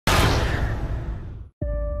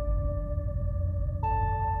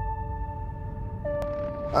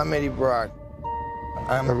I'm Eddie Brock.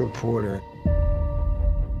 I'm a reporter.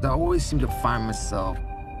 I always seem to find myself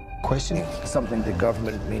questioning something the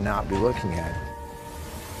government may not be looking at.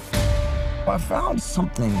 I found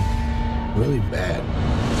something really bad.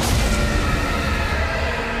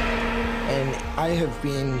 And I have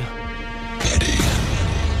been... Eddie.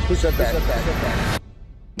 Who said that?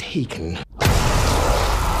 Taken.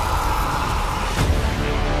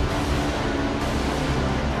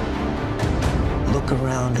 Look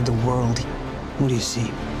around at the world. What do you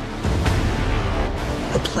see?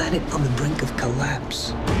 A planet on the brink of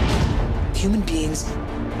collapse. Human beings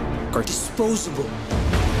are disposable.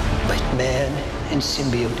 But man and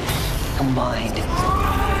symbiote combined.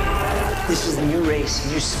 This is a new race, a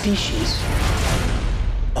new species.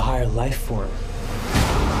 A higher life form.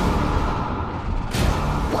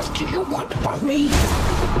 What do you want from me?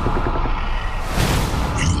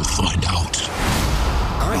 You'll find out.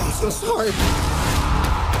 I'm so sorry.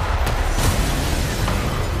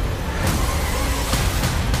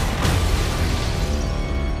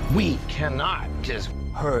 We cannot just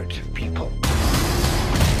hurt people.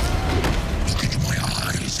 Look into my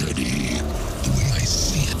eyes, Eddie. The way I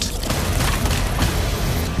see it.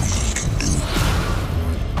 We can do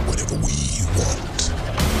whatever we want.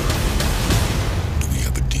 Do we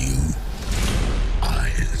have a deal?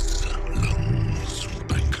 Eyes, lungs,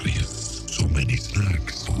 pancreas. So many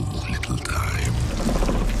snacks, so little time.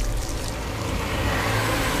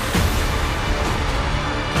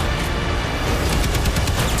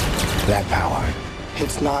 That power,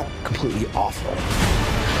 it's not completely awful.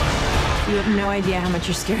 You have no idea how much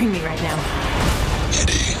you're scaring me right now.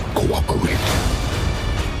 Eddie, cooperate.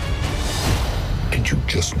 And you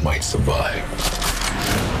just might survive.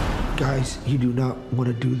 Guys, you do not want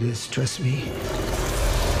to do this, trust me.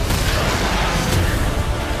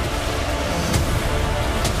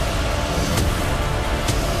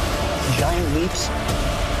 Giant leaps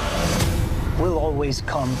will always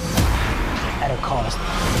come at a cost.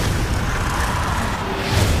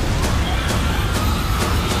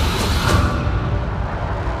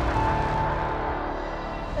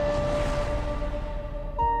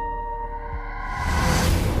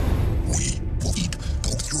 We will eat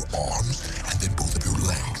both your arms and then both of your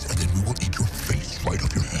legs, and then we will eat your face right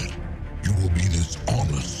off your head. You will be this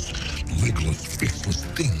armless, legless, faceless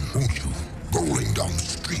thing, won't you? Rolling down the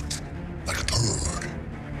street like a turd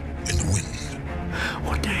in the wind.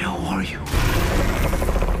 What the hell are you?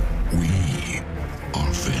 We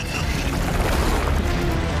are Venom.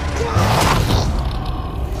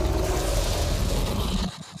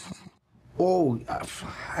 Oh,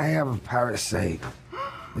 I have a parasite.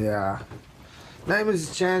 Yeah. Name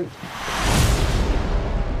is Chen.